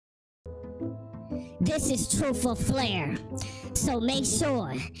this is Truth or Flair. So make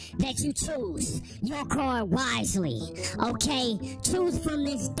sure that you choose your card wisely, okay? Choose from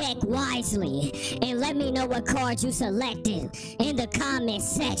this deck wisely, and let me know what card you selected in the comment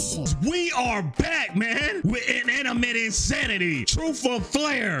section. We are back, man, with Inanimate Insanity, Truth or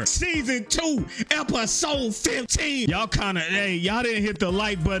Flair, Season 2, Episode 15. Y'all y'all didn't hit the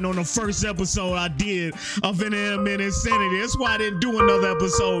like button on the first episode I did of Inanimate Insanity. That's why I didn't do another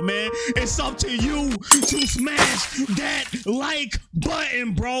episode, man. It's up to you to smash that like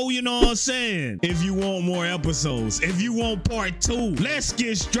button, bro. You know what I'm saying? If you want more episodes, if you want part 2, let's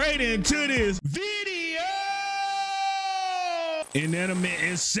get straight into this video. Inanimate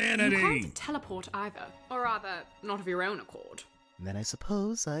Insanity. You can't teleport either, or rather, not of your own accord. Then I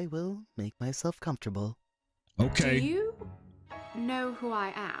suppose I will make myself comfortable. Okay. Do you know who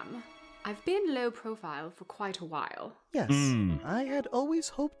I am? I've been low profile for quite a while. Yes, I had always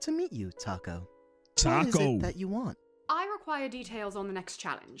hoped to meet you, Taco. What is Taco. it that you want? I require details on the next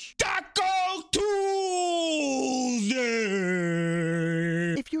challenge. Taco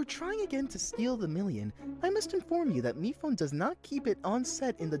Tuesday. If you're trying again to steal the million, I must inform you that Mifone does not keep it on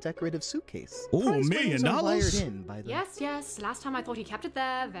set in the decorative suitcase. Ooh, Prize $1 million? winners are wired in by the... Yes, last time I thought he kept it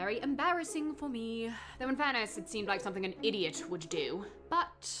there. Very embarrassing for me. Though in fairness, it seemed like something an idiot would do.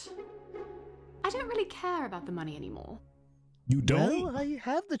 But I don't really care about the money anymore. You don't? Well, I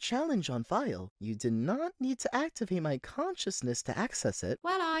have the challenge on file. You did not need to activate my consciousness to access it.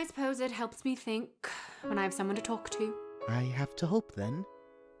 Well, I suppose it helps me think when I have someone to talk to. I have to hope, then,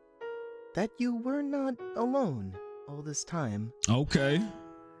 that you were not alone all this time. Okay.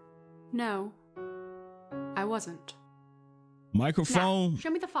 No, I wasn't. Microphone. Now,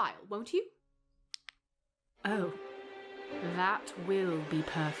 show me the file, won't you? Oh, that will be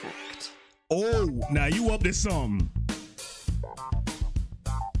perfect. Oh, now you up to something.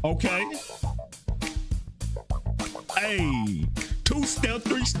 Okay. Hey, 2-step,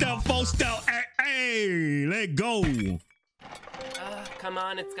 3-step, 4-step. Hey, let go. Come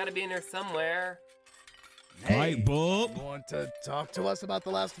on, it's gotta be in there somewhere. Hey, Right, Bob. want to talk to us about the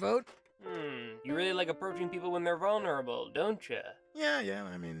last vote? You really like approaching people when they're vulnerable, don't you? Yeah,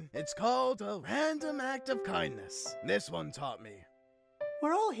 I mean, it's called a random act of kindness. This one taught me.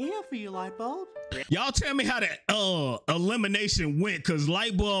 We're all here for you, Lightbulb. Y'all tell me how the elimination went, cause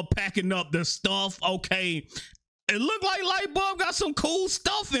Lightbulb packing up the stuff. Okay, it looked like Lightbulb got some cool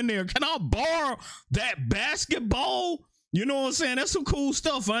stuff in there. Can I borrow that basketball? You know what I'm saying? That's some cool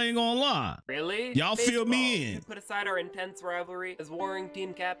stuff. I ain't gonna lie. Really? Y'all fill me Baseball. in. You put aside our intense rivalry as warring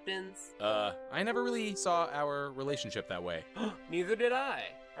team captains? I never really saw our relationship that way. Neither did I.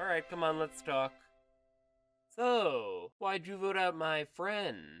 All right, come on, let's talk. So, why'd you vote out my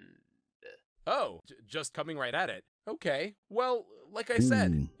friend? Oh, just coming right at it. Okay, well, like I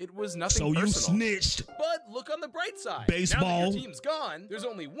said, it was nothing So personal. you snitched. But look on the bright side. Baseball. Now that your team's gone, there's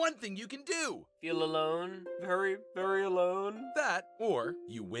only one thing you can do. Feel alone? Very, very alone? That, or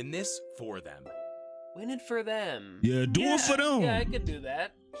you win this for them. Win it for them. Yeah, do it for them. Yeah, I could do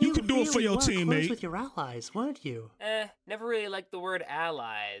that. You can do it for really your were close teammate. with your allies, weren't you? Never really liked the word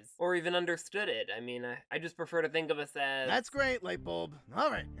allies, or even understood it. I mean, I just prefer to think of us as... That's great, Lightbulb. All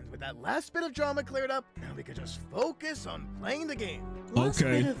right, and with that last bit of drama cleared up, now we can just focus on playing the game. Last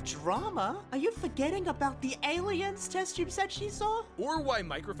Okay. bit of drama? Are you forgetting about the aliens test tube set she saw? Or why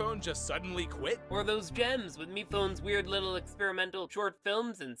Microphone just suddenly quit. Or those gems with Miphone's weird little experimental short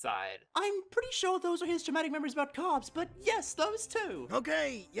films inside. I'm pretty sure those are his dramatic memories about carbs, but yes, those too.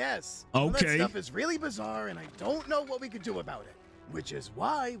 Okay, yes. Okay. Well, that stuff is really bizarre, and I don't know what we could do about it. Which is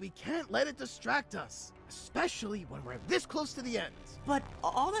why we can't let it distract us, especially when we're this close to the end. But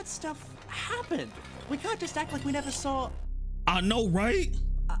all that stuff happened. We can't just act like we never saw... I know, right?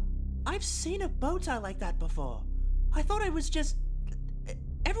 I've seen a bow tie like that before. I thought I was just...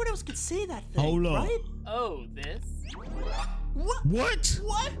 Everyone else could see that thing, Hold up. right? Oh, this? What? What?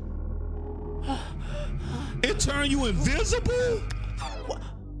 What? It turned you invisible? What?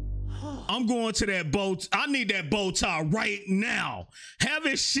 I'm going to that boat. I need that bow tie right now. Have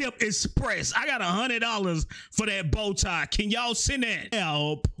it shipped express. I got $100 for that bow tie. Can y'all send that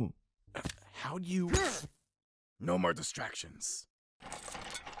help? How'd you... No more distractions.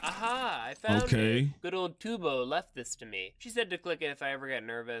 Aha, I found Okay. it. Good old Tubo left this to me. She said to click it if I ever get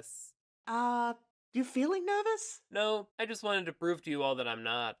nervous. You feeling nervous? No, I just wanted to prove to you all that I'm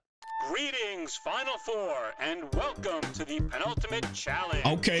not. Greetings, Final Four, and welcome to the penultimate challenge.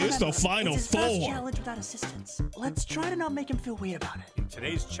 Okay, it's the final it's his first four. challenge without assistance. Let's try to not make him feel weird about it. In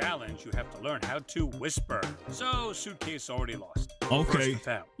today's challenge, you have to learn how to whisper. So, Suitcase already lost. Okay. First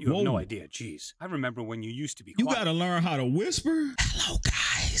without. You have no Whoa. idea. Jeez, I remember when you used to be You quiet. gotta learn how to whisper. Hello,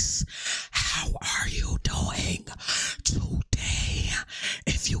 guys. How are you doing today?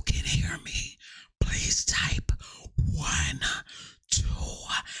 If you can hear me, please type 1, 2,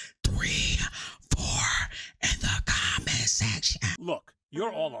 3, 4 in the comment section. Look,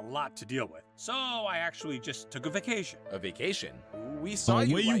 you're all a lot to deal with, so I actually just took a vacation. A vacation? We saw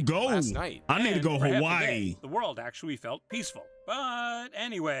you, where you like, go? last night. I need to go And for half the Hawaii. day, the world actually felt peaceful. But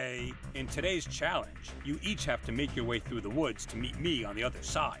anyway, in today's challenge, you each have to make your way through the woods to meet me on the other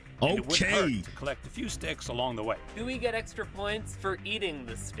side. And it wouldn't Okay. hurt to collect a few sticks along the way. Do we get extra points for eating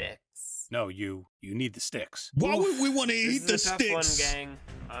the sticks? No, you need the sticks. Why would we want to This eat the is a tough one, sticks? gang.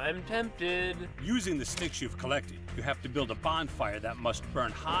 I'm tempted. Using the sticks you've collected, you have to build a bonfire that must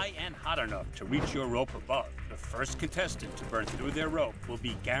burn high and hot enough to reach your rope above. The first contestant to burn through their rope will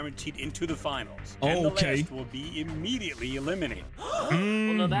be guaranteed into the finals. And Okay. the last will be immediately eliminated. Well,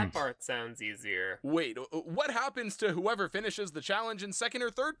 no, that part sounds easier. Wait, what happens to whoever finishes the challenge in 2nd or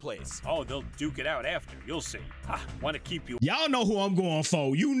 3rd place? Oh, they'll duke it out after. You'll see. Want to keep you. Y'all know who I'm going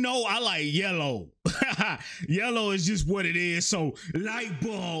for. You know I like yellow. Yellow is just what it is. So, light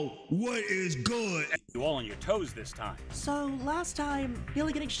bulb, what is good? You all on your toes this time. So, last time,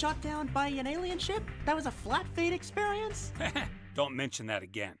 nearly getting shot down by an alien ship? That was a flat fate experience? Don't mention that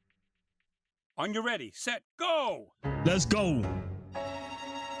again. On your ready, set, go! Let's go.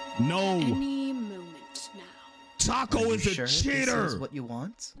 No. Any moment now. Taco Are you is a sure this cheater. is what you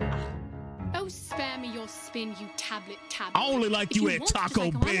want? Oh, spare me your spin, you tablet. I only like If you want at to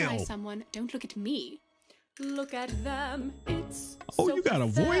Taco psychoanalyze Bell. someone, don't look at me. Look at them. It's Oh, so you got a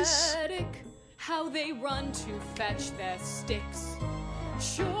voice? pathetic how they run to fetch their sticks.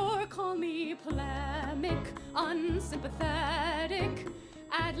 Sure, call me polemic, unsympathetic.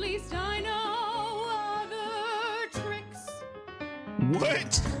 At least I know other tricks.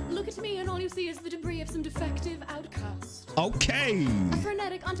 What? Look at me and all you see is the debris of some defective outcast. Okay. A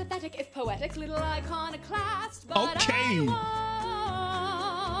frenetic, antithetic, if poetic, little iconoclast. But Okay.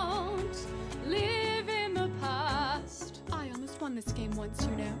 I won't live in the past. I almost won this game once,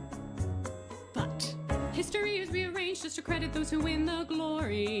 you know. But history is rearranged just to credit those who win the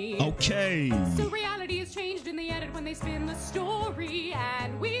glory. Okay. So reality is changed in the edit when they spin the story,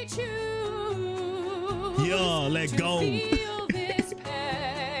 and we choose. Yeah, let to go. Feel this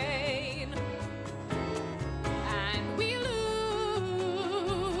pain, and we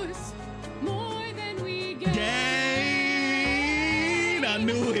lose more than we gain. Gain. I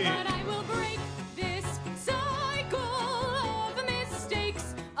knew it. But I will break this cycle of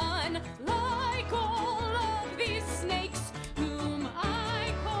mistakes, unlike all of these snakes whom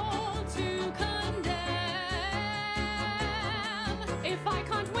I call to condemn. If I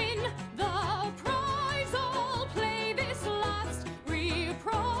can't win the prize, I'll play this last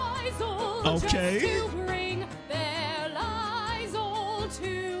reprisal. Okay. Just to bring their lies all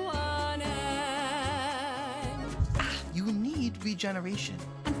to an end. You need regeneration.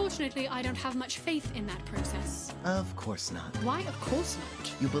 Unfortunately, I don't have much faith in that process. Of course not. Why, of course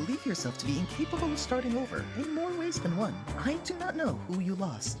not. You believe yourself to be incapable of starting over in more ways than one. I do not know who you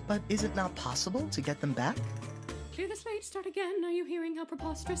lost, but is it not possible to get them back? Clear the slate, start again. Are you hearing how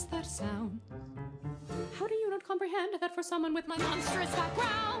preposterous that sounds? How do you not comprehend that for someone with my monstrous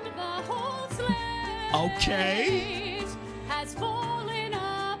background, the whole slate Okay. has fallen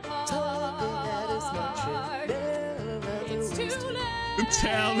apart? It's too late.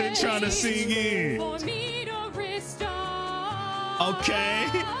 Talent trying to sing in. For me to restart. Okay.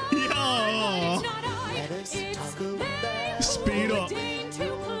 It's Yo. not I, it's they Speed who up. deign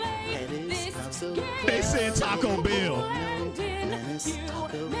to play this game. They said Taco Bell.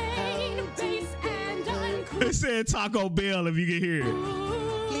 They said Taco Bell if you can hear it.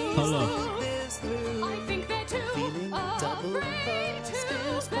 Hold on. I think they're too afraid to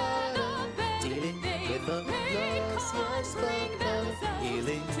bend a bend. They can't bring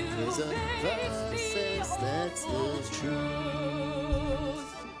themselves to face the awful truth.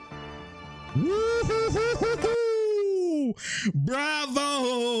 Woo-hoo-hoo-hoo-hoo.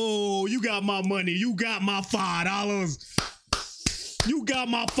 Bravo! You got my money. You got my $5. You got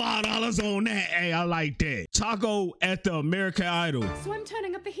my $5 on that. Hey, I like that. Taco at the American Idol. So I'm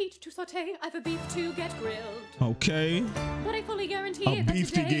turning up the heat to saute. I've a beef to get grilled. Okay. But I fully guarantee A that beef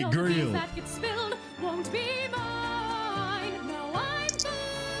to today get all the beef grilled. that gets spilled won't be mine. No, I'm fine.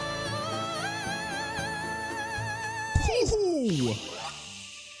 Ooh.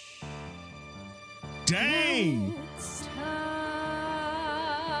 Dang. It's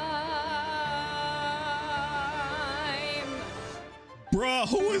time. Bruh,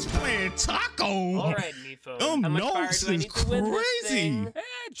 who is playing Taco? All right, Mifo. Them How much fire notes do I is need to win this crazy. thing?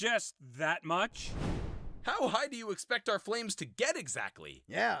 Just that much. How high do you expect our flames to get exactly?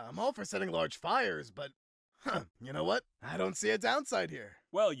 Yeah, I'm all for setting large fires, but you know what? I don't see a downside here.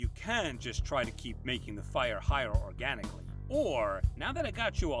 Well, you can just try to keep making the fire higher organically. Or, now that I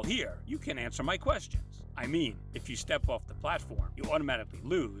got you all here, you can answer my questions. I mean, if you step off the platform, you automatically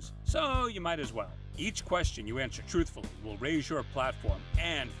lose, so you might as well. Each question you answer truthfully will raise your platform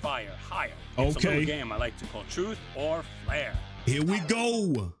and fire higher. It's a little game I like to call Truth or Flare. Here we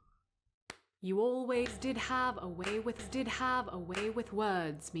go. You always did have a way with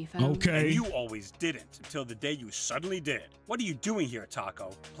words, Mifo. Okay. And you always didn't until the day you suddenly did. What are you doing here,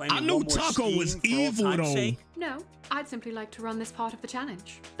 Taco? Planning I knew one more Taco scheme was for old evil, time's though. sake? No, I'd simply like to run this part of the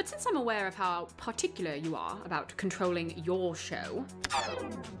challenge. But since I'm aware of how particular you are about controlling your show,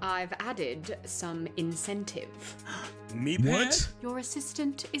 I've added some incentive. Me What? Your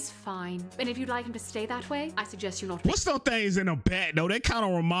assistant is fine, and if you'd like him to stay that way, I suggest you not What's those things in the back though? They kind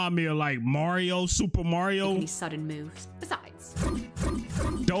of remind me of like Mario, Super Mario. any sudden moves. Besides,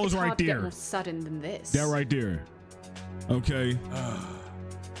 Those it's right hard to get there. more sudden than this. That right there. Okay.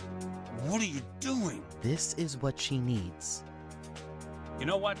 What are you doing? This is what she needs. You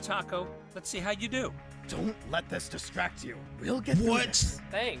know what, Taco? Let's see how you do. Don't let this distract you. We'll get through What? this.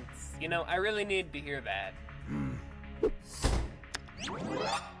 Thanks. You know, I really need to hear that.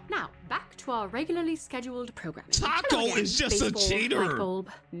 Now, back to our regularly scheduled programming. Taco Hello again. is just a Baseball, cheater. Light bulb,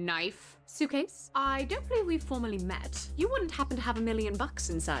 knife, suitcase. I don't believe we've formally met. You wouldn't happen to have $1 million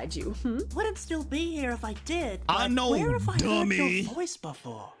inside you, hmm? Wouldn't still be here if I did. I but know, where have I heard dummy. your voice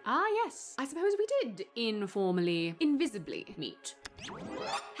before? Ah, yes. I suppose we did informally, invisibly meet.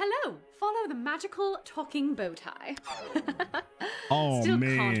 Hello. Follow the magical talking bow tie. Oh Still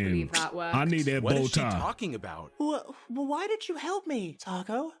man. can't believe that worked. I need that What bow is she tie. talking about? Well, why did you help me,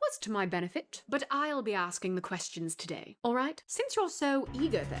 Taco? Was to my benefit, but I'll be asking the questions today, all right? Since you're so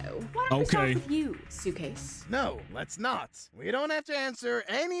eager, though, why don't we start Okay. with you, Suitcase? No, let's not. We don't have to answer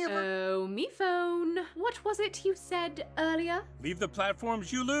any of her. Oh, me phone. What was it you said earlier? Leave the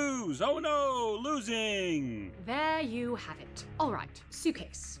platforms, you lose. Oh no, losing. There you have it. All right,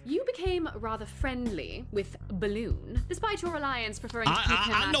 Suitcase. You became rather friendly with Balloon, despite your alliance preferring to keep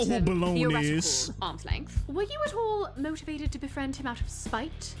him I know at who Balloon theoretical is. arm's length. Were you at all motivated to befriend him out of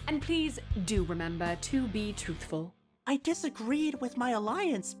spite? And please do remember to be truthful. I disagreed with my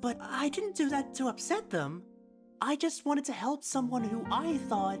alliance, but I didn't do that to upset them. I just wanted to help someone who I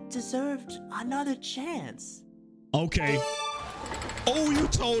thought deserved another chance. Okay. Oh, you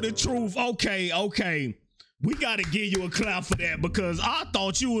told the truth. Okay. We gotta give you a clap for that because I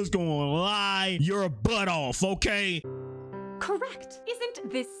thought you was gonna lie your butt off, okay? Correct.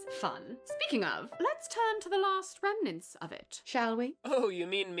 Isn't this fun? Speaking of, let's turn to the last remnants of it, shall we? Oh, you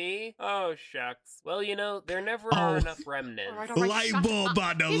mean me? Oh, shucks. Well, you know, there never are enough remnants. All right, Light shut bulb up.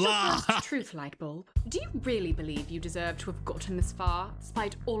 about to Here's your lie. first truth, light bulb. Do you really believe you deserve to have gotten this far,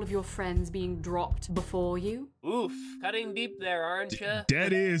 despite all of your friends being dropped before you? Oof, cutting deep there, aren't you?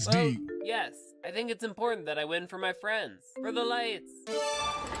 That is Well, deep. yes. I think it's important that I win for my friends. For the lights.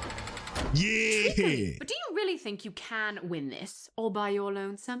 Yeah. But do you really think you can win this, all by your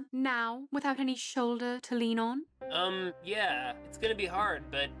lonesome, now, without any shoulder to lean on? Yeah. It's gonna be hard,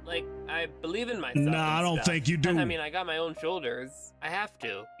 but, like, I believe in myself. Nah, I and don't stuff. think you do. I mean, I got my own shoulders. I have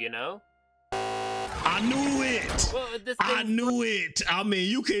to, you know? I knew it. Well, this I thing's knew it. I mean,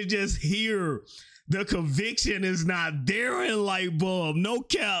 you could just hear the conviction is not there in Light Bulb. No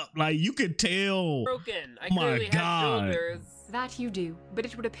cap. Like, you could tell. broken. I My clearly God. have shoulders. That you do, but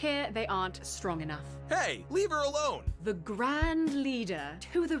it would appear they aren't strong enough. Hey, leave her alone. The Grand Leader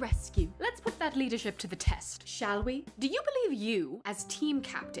to the rescue. Let's put that leadership to the test, shall we? Do you believe you, as team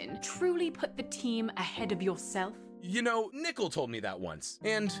captain, truly put the team ahead of yourself? You know, Nickel told me that once,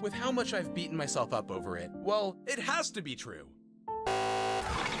 and with how much I've beaten myself up over it, well, it has to be true.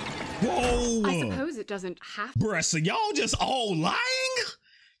 Whoa. I suppose it doesn't have Bruh, so y'all just all lying?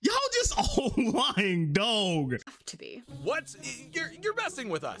 Y'all just all lying, dog. to be. What? You're messing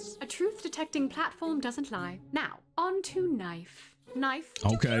with us. A truth-detecting platform doesn't lie. Now, on to Knife. Knife,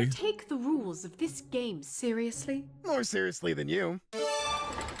 Okay. do you take the rules of this game seriously? More seriously than you.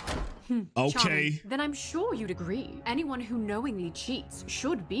 Okay. Charming. Then I'm sure you'd agree. Anyone who knowingly cheats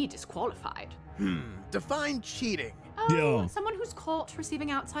should be disqualified. Define cheating. Oh, Yeah. someone who's caught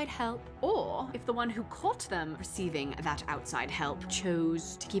receiving outside help, or if the one who caught them receiving that outside help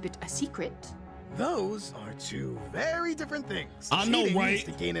chose to keep it a secret. Those are two very different things. I know, Cheating right? is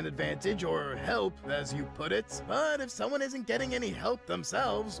to gain an advantage or help, as you put it. But if someone isn't getting any help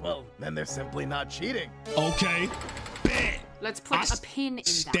themselves, well, then they're simply not cheating. Okay. Bet. Let's put a pin in that.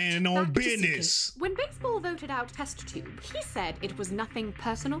 Standing on Back to business. Suitcase. When Baseball voted out Test Tube, he said it was nothing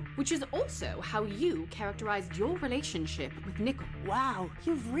personal, which is also how you characterized your relationship with Nickel. Wow,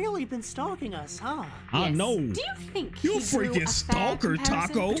 you've really been stalking us, huh? I Yes. know. Do you think You he drew freaking a fair stalker,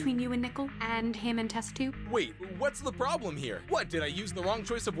 comparison Taco. between you and Nickel and him and Test Tube? Wait, what's the problem here? What, did I use the wrong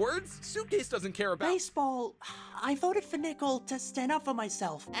choice of words? Suitcase doesn't care about— Baseball, I voted for Nickel to stand up for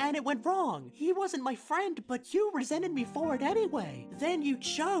myself, and it went wrong. He wasn't my friend, but you resented me for it anyway. Then you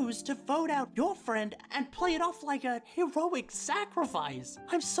chose to vote out your friend and play it off like a heroic sacrifice.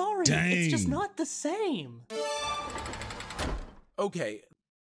 I'm sorry, it's just Dang. not the same. Okay,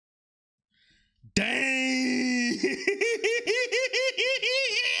 Dang.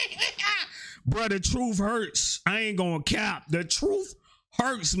 Bruh, the truth hurts. I ain't gonna cap. The truth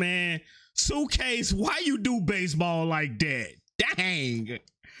hurts, man. Suitcase, why you do baseball like that? Dang.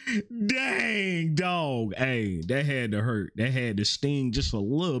 Dang, dog. Hey, that had to hurt. That had to sting just a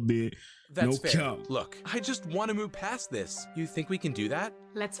little bit. that's No fair. cap. Look, I just want to move past this. You think we can do that?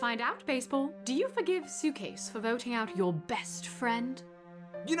 Let's find out, Baseball. Do you forgive Suitcase for voting out your best friend?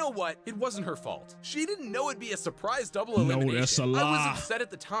 You know what? It wasn't her fault. She didn't know it'd be a surprise double No, elimination. that's a I lie. was upset at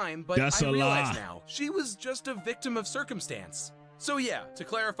the time, but That's I a realize lie. now she was just a victim of circumstance. So yeah, to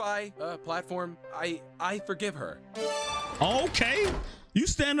clarify, platform, I forgive her. Okay. You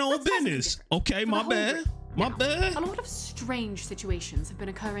stand on Let's try something business. different. Okay, For my the whole bad. group. My Now, bad. A lot of strange situations have been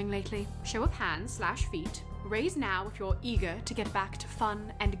occurring lately. Show of hands / feet. Raise now if you're eager to get back to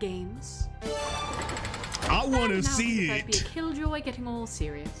fun and games. I want to And now see if I'd be a it. killjoy getting all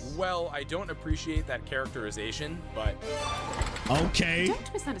serious. Well, I don't appreciate that characterization, but Okay.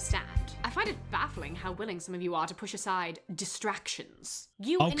 Don't misunderstand. I find it baffling how willing some of you are to push aside distractions.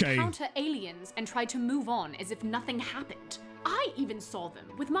 You Okay. encounter aliens and try to move on as if nothing happened. I even saw them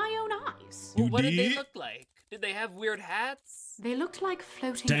with my own eyes. You What did they did? look like? Did they have weird hats? They looked like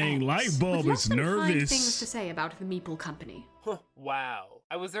floating Dang, eggs, Lightbulb with less is than kind nervous. things to say about the Meeple Company. Huh, wow.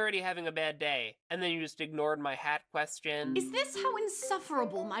 I was already having a bad day, and then you just ignored my hat question. Is this how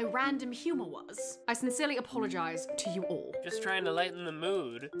insufferable my random humor was? I sincerely apologize to you all. Just trying to lighten the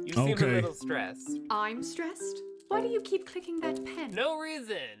mood. You seem a Okay. little stressed. I'm stressed. Why do you keep clicking that pen? No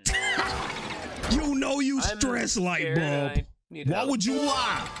reason. You know you I'm stress, light scared and bulb. I need Why help. would you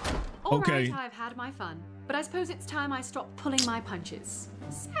lie? All Okay. right, I've had my fun. But I suppose it's time I stop pulling my punches.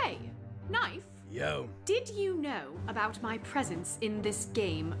 Say, Knife, Yo, did you know about my presence in this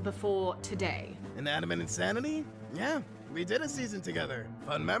game before today? Inanimate Insanity? Yeah, we did a season together.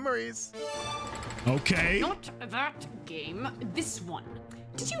 Fun memories. Okay. Not that game, this one.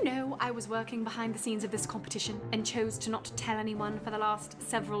 Did you know I was working behind the scenes of this competition and chose to not tell anyone for the last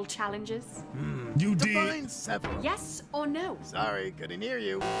several challenges? You did. Define several. Yes or no? Sorry, couldn't hear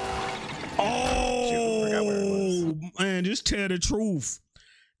you. Oh, forgot where it man, just tell the truth.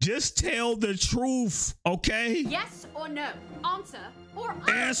 Just tell the truth, okay? Yes or no? Answer or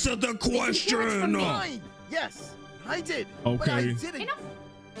Answer the Hear it from question. mine. Yes, I did. But I Okay. didn't. Enough.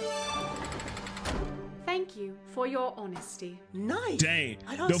 Thank you for your honesty. Nice. Dang,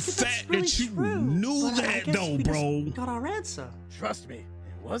 I don't the think that's fact really that you true, knew but I that guess though, we bro. just got our answer. Trust me,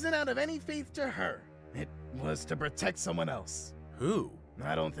 it wasn't out of any faith to her. It was to protect someone else. who?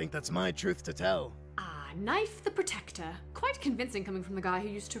 I don't think that's my truth to tell. Knife the Protector. Quite convincing coming from the guy who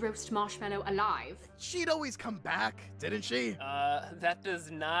used to roast Marshmallow alive. She'd always come back, didn't she? That does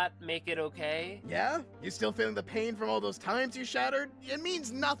not make it okay. Yeah? You still feeling the pain from all those times you shattered? It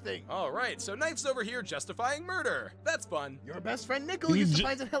means nothing. All right, so Knife's over here justifying murder. That's fun. Your best friend Nickel You used to ju-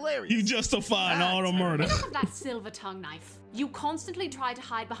 find it hilarious. You justifying all the murder. Enough of that silver tongue, Knife. You constantly try to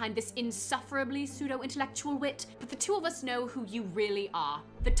hide behind this insufferably pseudo-intellectual wit, but the two of us know who you really are.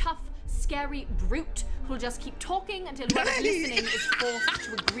 The tough, scary brute who'll just keep talking until whoever's Dang. listening is forced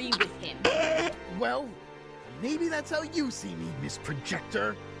to agree with him. Well, maybe that's how you see me, Miss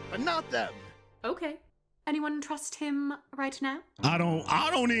Projector, but not them. Okay. Anyone trust him right now? I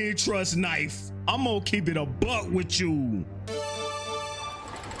don't even trust Knife. I'm gonna keep it a buck with you.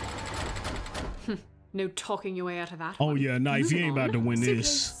 No talking your way out of that Oh one. yeah, Knife, you Moving ain't about to on. win this.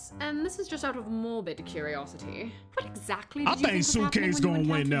 Suitcase, and this is just out of morbid curiosity. What exactly I did you think think was happening Suitcase when you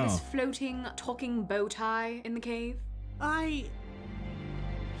gonna win encountered now. this floating, talking bow tie in the cave? I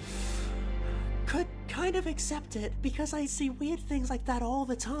could kind of accept it because I see weird things like that all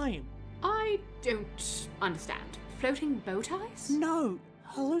the time. I don't understand. Floating bow ties? No,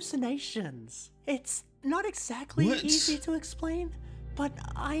 hallucinations. It's not exactly What? easy to explain, but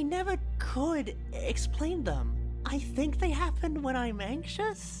I never could explain them. I think they happen when I'm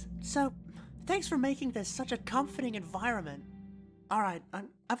anxious. So, thanks for making this such a comforting environment. All right,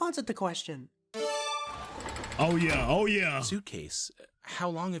 I've answered the question. Oh yeah, oh yeah. Suitcase. How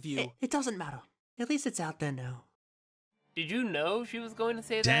long have you... It doesn't matter. At least it's out there now. Did you know she was going to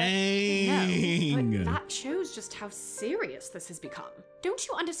say that? Dang. No, but that shows just how serious this has become. Don't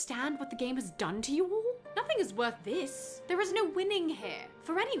you understand what the game has done to you all? Nothing is worth this. There is no winning here,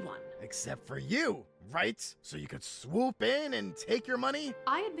 for anyone. Except for you, right? So you could swoop in and take your money?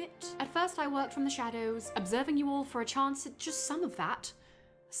 I admit, at first I worked from the shadows, observing you all for a chance at just some of that.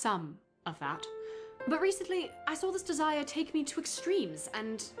 Some of that. But recently, I saw this desire take me to extremes,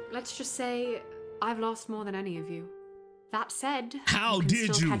 and let's just say, I've lost more than any of you. That said, How you can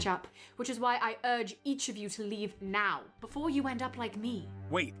did still you? catch up, which is why I urge each of you to leave now, before you end up like me.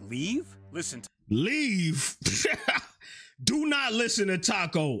 Wait, leave? Listen, Leave. Do not listen to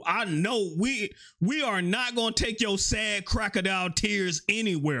Taco. I know we are not gonna take your sad crocodile tears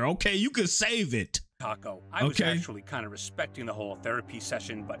anywhere. Okay, you can save it. Taco, I was Okay. actually kind of respecting the whole therapy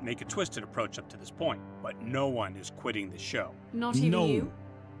session, but make a twisted approach up to this point. But no one is quitting the show. Not even No. you?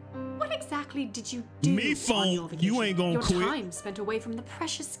 What exactly did you do Me on phone, your vacation? you ain't gonna your quit. time spent away from the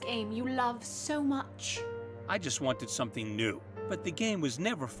precious game you love so much. I just wanted something new, but the game was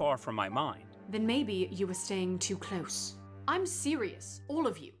never far from my mind. Then maybe you were staying too close. I'm serious, all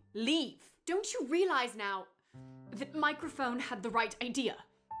of you. Leave. Don't you realize now that Microphone had the right idea?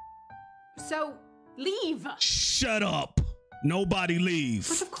 So, leave. Shut up. Nobody leave.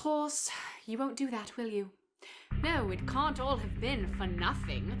 But of course, you won't do that, will you? No, it can't all have been for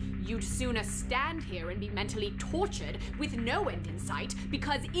nothing. You'd sooner stand here and be mentally tortured with no end in sight,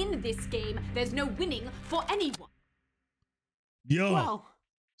 because in this game, there's no winning for anyone. Yo, Well,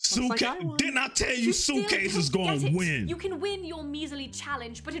 looks like I won. didn't I tell you still Suitcase is don't gonna get it. win? You can win your measly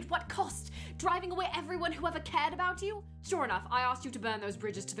challenge, but at what cost? Driving away everyone who ever cared about you? Sure enough, I asked you to burn those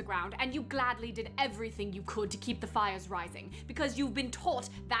bridges to the ground, and you gladly did everything you could to keep the fires rising, because you've been taught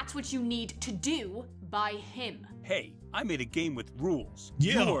that's what you need to do by him. Hey, I made a game with rules.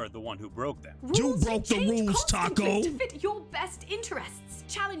 Yeah. You're the one who broke them. You Rules broke the change rules, constantly Taco. to fit your best interests.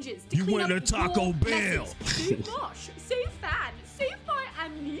 Challenges to You clean went up to Taco your Bell. messes. Save Mosh, save Fan, save my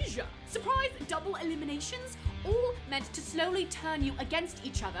amnesia. Surprise double eliminations, all meant to slowly turn you against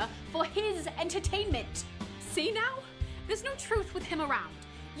each other for his entertainment. See now? There's no truth with him around.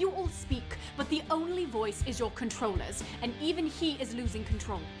 You all speak, but the only voice is your controller's, and even he is losing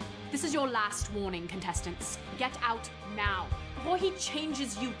control. This is your last warning, contestants. Get out now, before he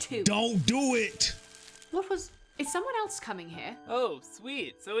changes you too. Don't do it. Is someone else coming here? Oh,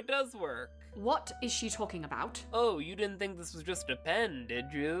 sweet. So it does work. What is she talking about? Oh, you didn't think this was just a pen, did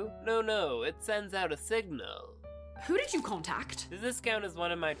you? No, it sends out a signal. Who did you contact? Does this count as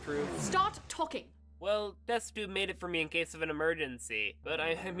one of my proofs? Start talking. Well, Test-Tube made it for me in case of an emergency. But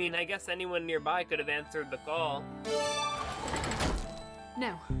I mean, I guess anyone nearby could have answered the call.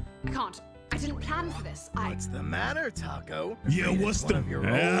 No, I can't. I didn't plan for this. What's the matter, Taco? Yeah, Afraid what's it's one the of your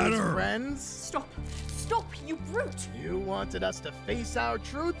matter? old friends? Stop, you brute! You wanted us to face our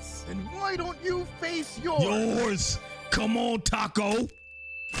truths? Then why don't you face yours? Yours. Come on, Taco.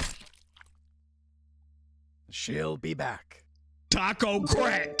 She'll be back. Taco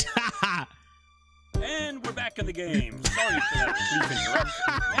cracked. And we're back in the game. Sorry for that brief interruption.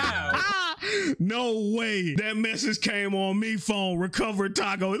 Now, No way. That message came on me phone. Recovered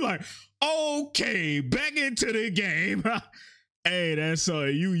Taco. It's like, okay, back into the game. Hey, that's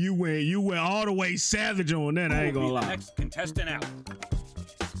you went all the way savage on that. I ain't who gonna will be the lie. next contestant out.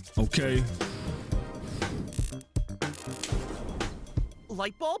 Okay.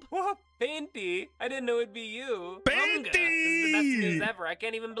 Light bulb? Whoa, Painty! I didn't know it'd be you. Painty! This is the best news ever. I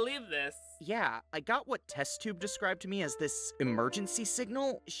can't even believe this. Yeah, I got what Test Tube described to me as this emergency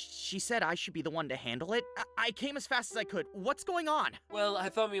signal. She said I should be the one to handle it. I came as fast as I could. What's going on? Well, I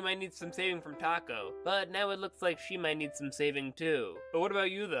thought we might need some saving from Taco, but now it looks like she might need some saving too. But what about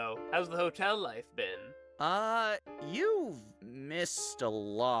you though? How's the hotel life been? You've missed a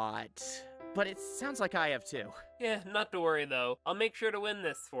lot. But it sounds like I have too. Yeah, not to worry though. I'll make sure to win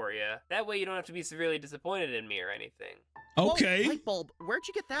this for you. That way you don't have to be severely disappointed in me or anything. Okay. Whoa, Lightbulb, where'd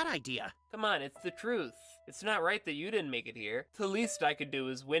you get that idea? Come on, it's the truth. It's not right that you didn't make it here. The least I could do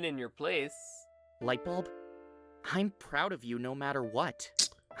is win in your place. Lightbulb, I'm proud of you no matter what.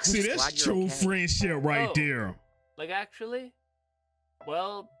 I'm See, just that's glad you're true okay. friendship right Oh. there. Like actually?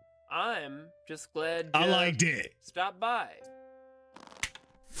 Well, I'm just glad I you like that. stopped by.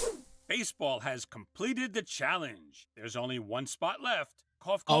 Baseball has completed the challenge. There's only one spot left.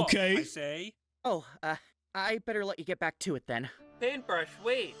 Cough, cough, Okay. I say. Oh, I better let you get back to it then. Paintbrush,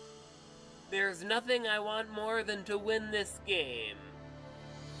 wait. There's nothing I want more than to win this game.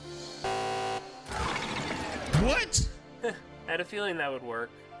 What? I had a feeling that would work.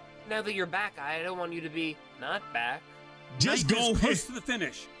 now that you're back, I don't want you to be not back. Just Knife go is ahead. close to the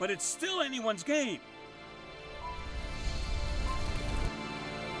finish, but it's still anyone's game.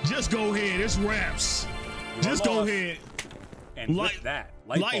 Just go ahead. It's wraps. You Just are go lost. ahead. And Light- with that,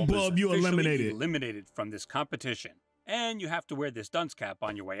 light bulb, is you officially eliminated. eliminated from this competition. And you have to wear this dunce cap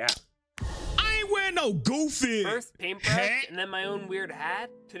on your way out. I ain't wearing no goofy. First paintbrush, hat. and then my own weird hat.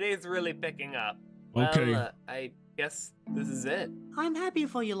 Today's really picking up. Okay. Well, I guess this is it. I'm happy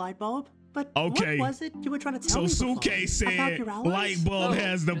for you, Lightbulb. But Okay. what was it you were trying to So tell me before? Suitcase About said your allies? light bulb No,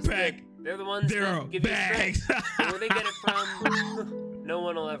 has the just pack. that They're the ones Their that give you bags. strength. Where they get it from, no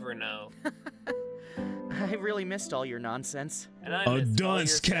one will ever know. I really missed all your nonsense. And I A missed all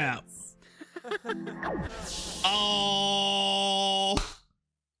dunce your cap. sense. Oh,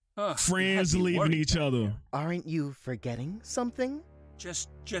 Ugh, friends you had me leaving worried each back other. there. Aren't you forgetting something? Just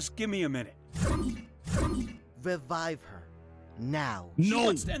give me a minute. Revive her. Now. She No,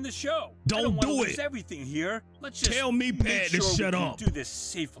 wants to end the show. Don't I don't wanna do lose it. everything here. Let's just Tell me, make Pat, to sure we shut can up. do this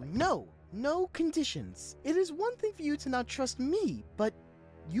safely. No. No conditions. It is one thing for you to not trust me, but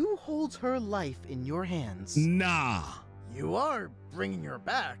you hold her life in your hands. Nah, You are bringing her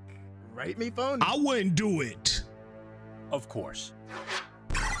back, right, me phone? I wouldn't do it. Of course.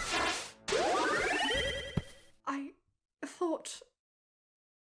 I thought.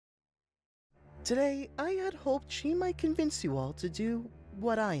 Today, I had hoped she might convince you all to do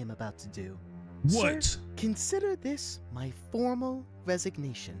what I am about to do. What? Sir, consider this my formal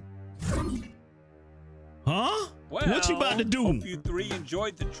resignation. Huh? Well, What you about to do? Hope you three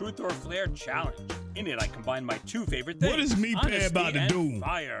enjoyed the Truth or Flare challenge. In it, I combined my two favorite things. What is me, Pat, honesty about to and do?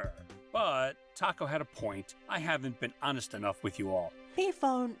 Fire. But Taco had a point. I haven't been honest enough with you all.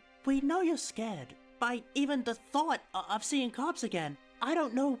 P-Phone, we know you're scared by even the thought of seeing cops again. I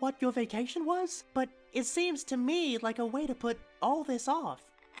don't know what your vacation was, but it seems to me like a way to put all this off.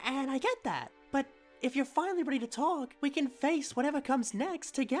 And I get that, but if you're finally ready to talk, we can face whatever comes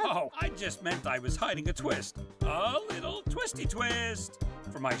next together. Oh, I just meant I was hiding a twist. A little twisty twist.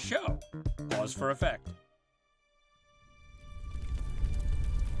 For my show. Pause for effect.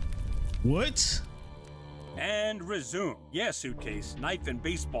 What? And resume. Yeah, Suitcase, Knife and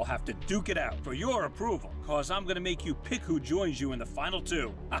Baseball have to duke it out for your approval, cause I'm gonna make you pick who joins you in the final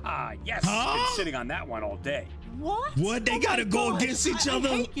two. Haha, yes! Huh? Been sitting on that one all day. What? What? They Oh gotta my go gosh, against each I other?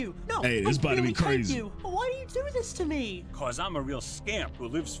 hate you. No, Hey, this I about to be really hate crazy. you. Why do you do this to me? Cause I'm a real scamp who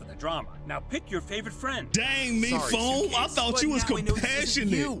lives for the drama. Now pick your favorite friend. Dang me, Sorry, phone. I Suitcase, thought but you was now I know this isn't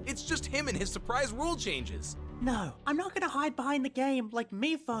compassionate. you. It's just him and his surprise rule changes. No, I'm not gonna hide behind the game like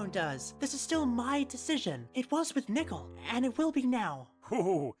me phone does. This is still my decision. It was with Nickel, and it will be now.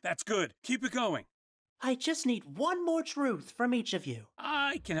 Ooh, that's good. Keep it going. I just need one more truth from each of you.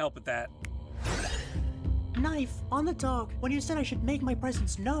 I can help with that. Knife, on the dog, when you said I should make my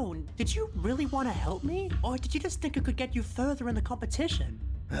presence known, did you really want to help me? Or did you just think it could get you further in the competition?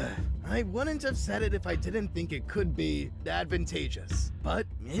 I wouldn't have said it if I didn't think it could be advantageous. But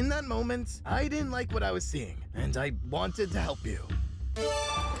in that moment, I didn't like what I was seeing, and I wanted to help you.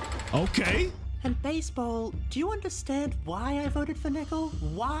 Okay. And Baseball, do you understand why I voted for Nickel?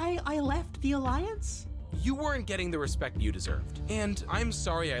 Why I left the Alliance? You weren't getting the respect you deserved. And I'm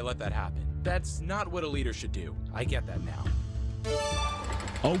sorry I let that happen. That's not what a leader should do. I get that now.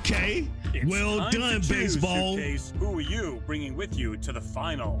 Okay. It's Well time to done, choose, baseball. Suitcase. Who are you bringing with you to the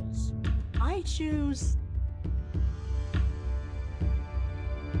finals? I choose...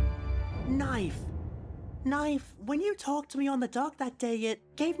 Knife. Knife, when you talked to me on the dock that day, it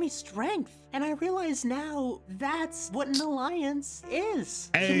gave me strength. And I realize now that's what an alliance is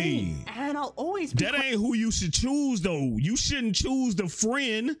to me. Hey. And I'll always be... That ain't who you should choose, though. You shouldn't choose the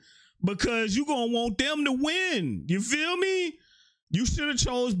friend because you gonna want them to win. You feel me? You should have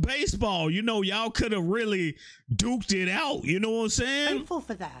chose baseball. You know, y'all could have really duked it out. You know what I'm saying? thankful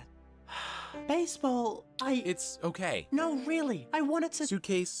for that. Baseball, It's okay. No, really. I wanted to...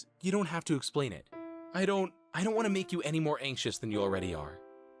 Suitcase, you don't have to explain it. I don't want to make you any more anxious than you already are.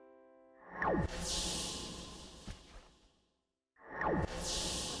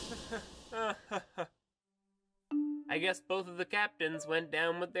 I guess both of the captains went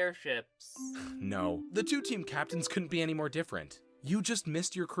down with their ships. No, the two team captains couldn't be any more different. You just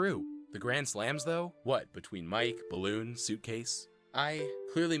missed your crew. The Grand Slams, though? What, between Mike, Balloon, Suitcase? I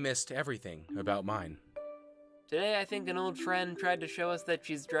clearly missed everything about mine. Today, I think an old friend tried to show us that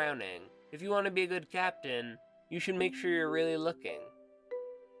she's drowning. If you want to be a good captain, you should make sure you're really looking.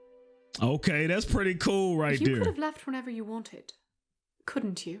 Okay, that's pretty cool right You there. could have left whenever you wanted,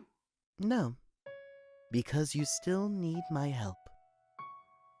 couldn't you? No, because you still need my help.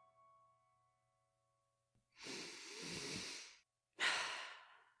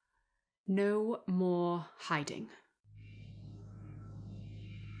 No more hiding.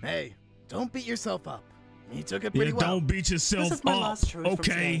 Hey, don't beat yourself up. You took it pretty well. Don't beat yourself This is my up. last truth from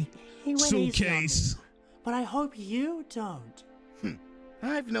Okay. today. He went easy on me, Suitcase. but I hope you don't.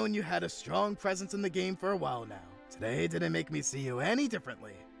 I've known you had a strong presence in the game for a while now. Today didn't make me see you any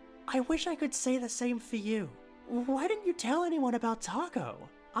differently. I wish I could say the same for you. Why didn't you tell anyone about Taco?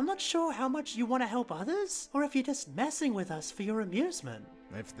 I'm not sure how much you want to help others, or if you're just messing with us for your amusement.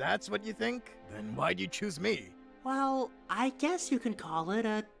 If that's what you think, then why'd you choose me? Well, I guess you can call it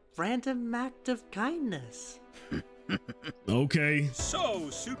a random act of kindness. Okay. So,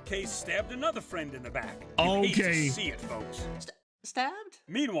 Suitcase stabbed another friend in the back. You hate Okay. to see it, folks. Stabbed?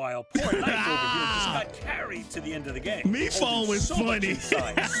 Meanwhile, poor Knife over here just got carried to the end of the game. Me phone was so much funny.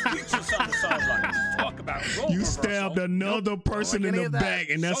 inside, speechless on the sidelines. Talk about role You reversal. stabbed another person in any the of that. back,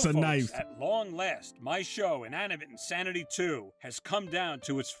 and that's So, a folks, knife. At long last, my show, Inanimate Insanity 2, has come down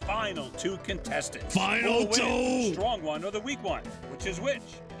to its final 2 contestants. Final Who will win, 2. the strong one or the weak one? Which is which?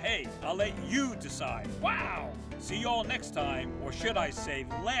 Hey, I'll let you decide. Wow! See y'all next time, or should I say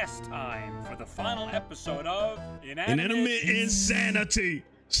last time, for the final episode of Inanimate Insanity.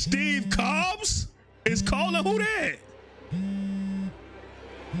 Steve Cobbs is calling who that?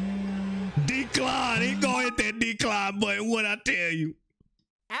 Decline. He gonna hit that decline button. What I tell you?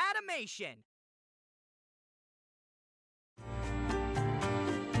 Animation.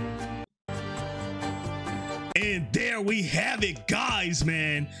 And there we have it, guys,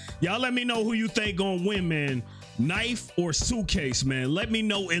 man. Y'all let me know who you think gonna win, man. Knife or Suitcase, man. Let me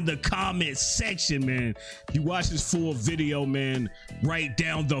know in the comment section, man. If you watch this full video, man, write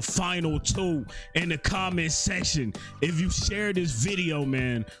down the final 2 in the comment section. If you share this video,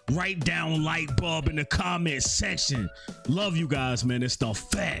 man, write down light bulb in the comment section. Love you guys, man. It's the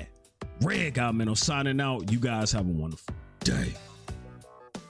Fat Red Guy, man. I'm signing out. You guys have a wonderful day.